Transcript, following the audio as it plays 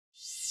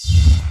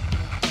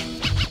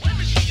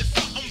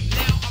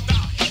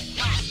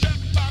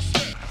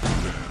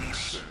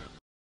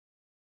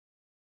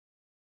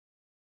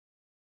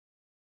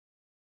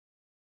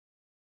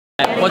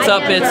What's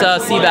up? It's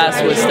Seabass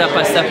with Step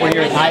by Step. We're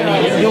here with Ivan.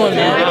 How you doing,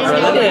 man?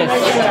 Look at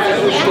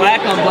this. Black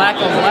on black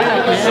on black,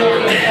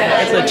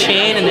 man. It's a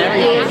chain and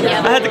everything.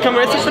 I had to come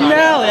here. It's a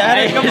finale. I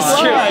had to come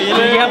fly, you know?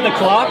 Do you have the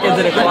clock? Is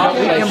it a clock?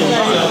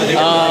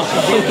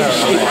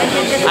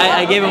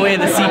 I gave away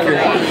the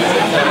secret.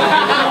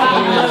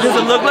 Does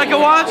it look like a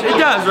watch? It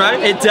does,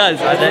 right? It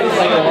does.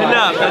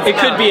 Enough. It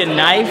could be a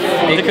knife.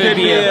 It could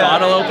be a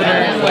bottle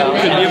opener. Well, it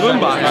could be a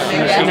boombox.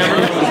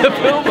 A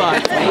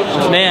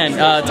boombox. Man,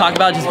 talk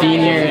about just being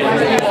here.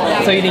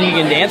 So you think you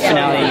can dance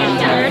finale?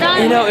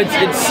 You know, it's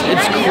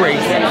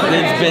crazy.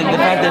 It's been the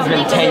fact that it's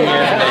been 10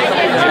 years of it,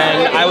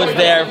 and I was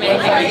there for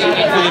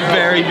the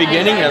very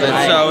beginning of it.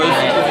 So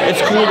it's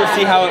cool to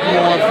see how it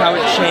morphed, how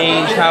it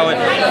changed,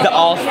 the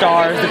all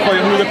stars,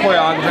 who the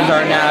choreographers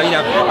are now. You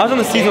know, I was on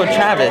the season with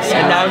Travis,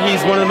 and now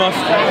he's one of the most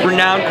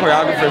renowned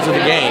choreographers of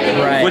the game.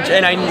 Right.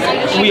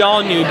 We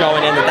all knew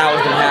going in that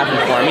was going to happen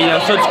for him. You know,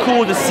 so it's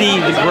cool to see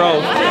the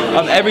growth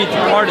of every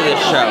part of this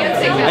show.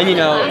 And you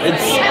know,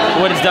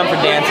 what it's done for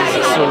dance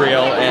is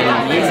surreal,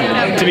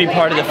 and to be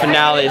part of the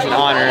finale is an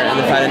honor. And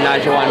the fact that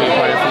Nigel wanted me to be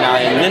part of the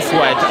finale in this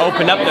way to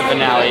open up the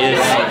finale is,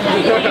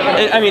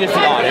 I mean, it's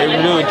an honor.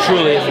 It really,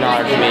 truly is an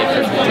honor for me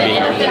to be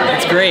here.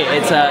 It's great.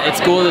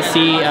 It's cool to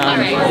see.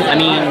 I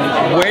mean,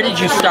 where did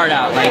you start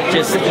out? Like,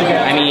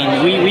 I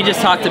mean, we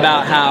just talked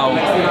about how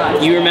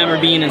you remember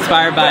being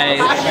inspired by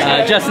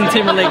Justin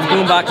Timberlake's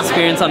boombox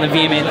experience on the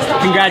VMAs.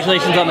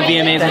 Congratulations on the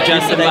VMAs with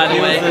Justin, by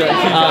the way.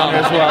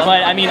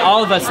 But I mean,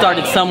 all of us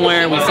started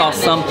somewhere. We saw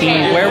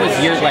something. Where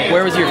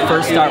was your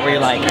first start where you're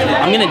like,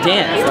 I'm gonna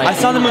dance? Like, I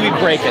saw the movie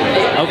Breakin'.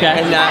 Okay.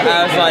 And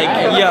I was like,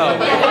 yo,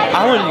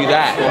 I want to do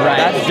that. Right.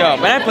 That's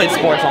dope. And I played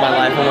sports all my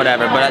life and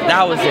whatever, but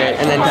that was it.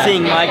 And then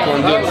seeing Michael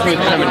and doing Smooth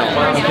Criminal,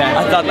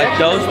 I thought like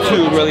those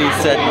two really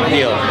set the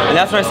deal. And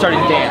that's when I started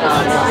dance.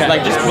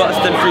 Like just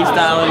busting,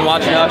 freestyling,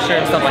 watching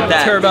Usher and stuff like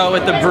that. Turbo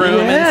with the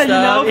broom and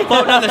stuff. You know,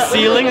 floating on the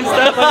ceiling and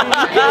stuff. I mean,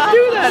 you can't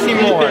do that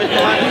anymore.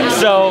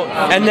 So,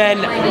 and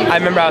then I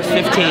remember I was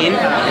 15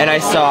 and I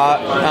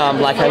saw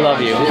Like I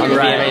Love You on the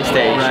VMA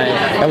stage. Right.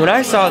 And when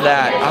I saw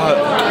that,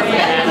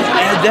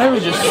 there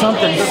was just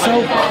something so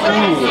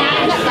cool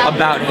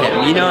about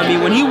him. You know what I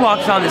mean? When he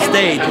walks on the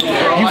stage,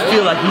 you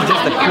feel like he's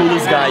just the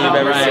coolest guy you've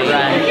ever seen.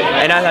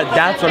 And I thought,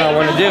 that's what I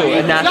want to do.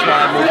 And that's why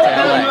I moved to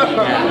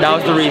LA. That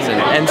was the reason.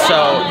 And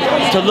so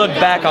to look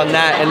back on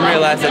that and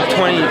realize that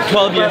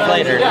 12 years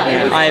later,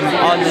 I'm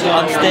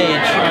on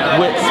stage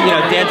with, you know,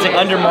 dancing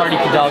under Marty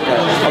Kudelka,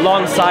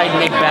 alongside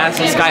Nick Bass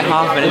and Sky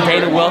Hoffman and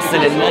Dana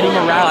Wilson and Eddie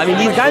Morale. I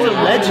mean, these guys are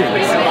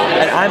legends.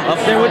 And I'm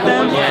up there with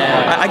them.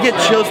 I get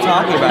chills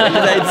talking about it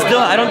because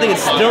I don't think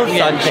it's still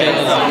sunshine.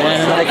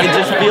 Like, it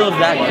just feels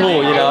that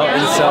cool, you know?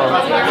 And so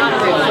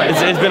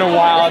it's been a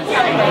wild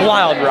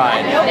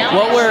ride.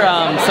 What were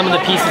some of the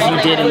pieces you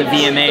did in the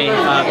VMA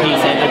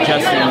piece at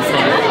Justin's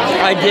thing?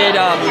 I did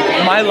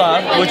My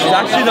Love, which is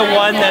actually the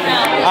one that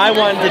I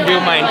wanted to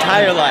do my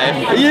entire life.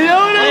 You know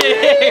what I mean?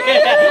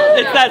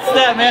 It's that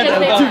step, man.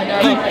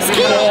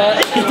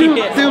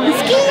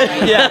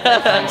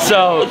 Yeah.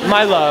 So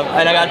My Love,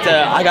 and I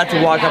got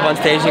to walk up on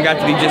stage and got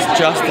to be just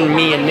Justin,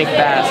 me, and Nick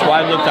Bass, who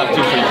I looked up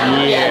to for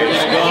years.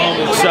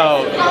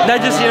 So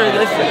that just, you know,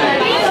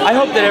 I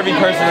hope that every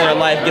person in their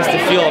life gets to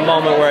feel a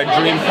moment where a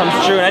dream comes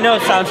true. And I know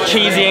it sounds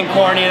cheesy and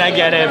corny, and I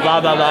get it, blah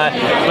blah blah.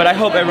 But I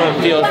hope everyone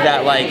feels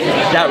that, like,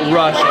 that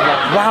rush of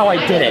like, wow, I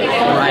did it.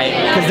 Right.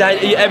 Because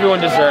everyone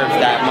deserves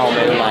that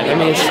moment in life. I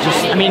mean, it's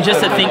just. I mean,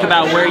 just to think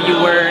about where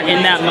you were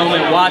in that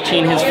moment,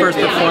 watching his first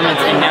performance,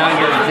 and now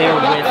you're there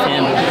with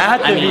him at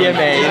the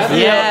VMAs.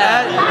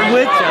 Yeah.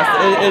 With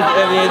Justin.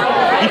 I mean,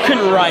 you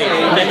couldn't write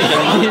fiction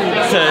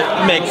to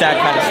make that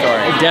kind of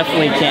story.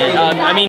 Definitely can. I mean.